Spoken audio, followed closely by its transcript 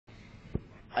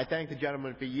I thank the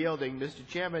gentleman for yielding. Mr.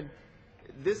 Chairman,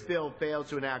 this bill fails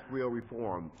to enact real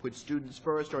reform, put students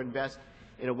first, or invest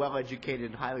in a well-educated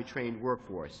and highly trained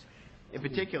workforce. In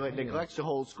particular, it neglects to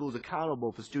hold schools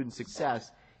accountable for student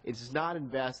success. It does not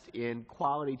invest in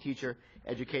quality teacher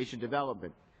education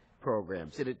development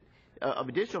programs. Of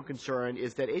additional concern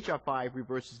is that H.R. 5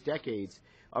 reverses decades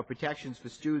of protections for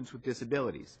students with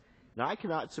disabilities. Now, I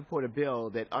cannot support a bill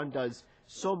that undoes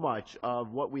so much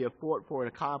of what we have fought for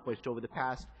and accomplished over the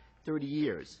past 30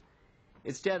 years.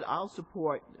 Instead, I'll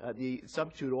support the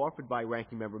substitute offered by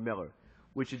Ranking Member Miller,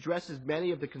 which addresses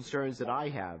many of the concerns that I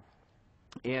have,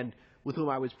 and with whom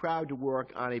I was proud to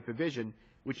work on a provision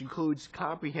which includes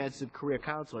comprehensive career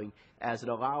counseling as an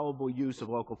allowable use of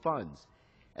local funds.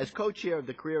 As co-chair of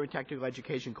the Career and Technical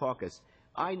Education Caucus,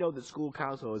 I know that school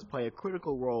counselors play a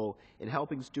critical role in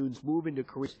helping students move into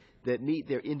careers that meet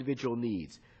their individual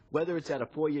needs, whether it's at a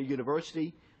four-year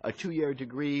university, a two-year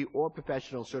degree, or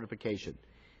professional certification.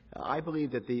 I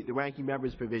believe that the ranking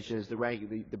member's provision is the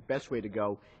best way to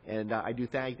go, and I do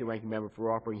thank the ranking member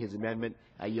for offering his amendment.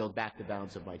 I yield back the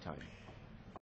balance of my time.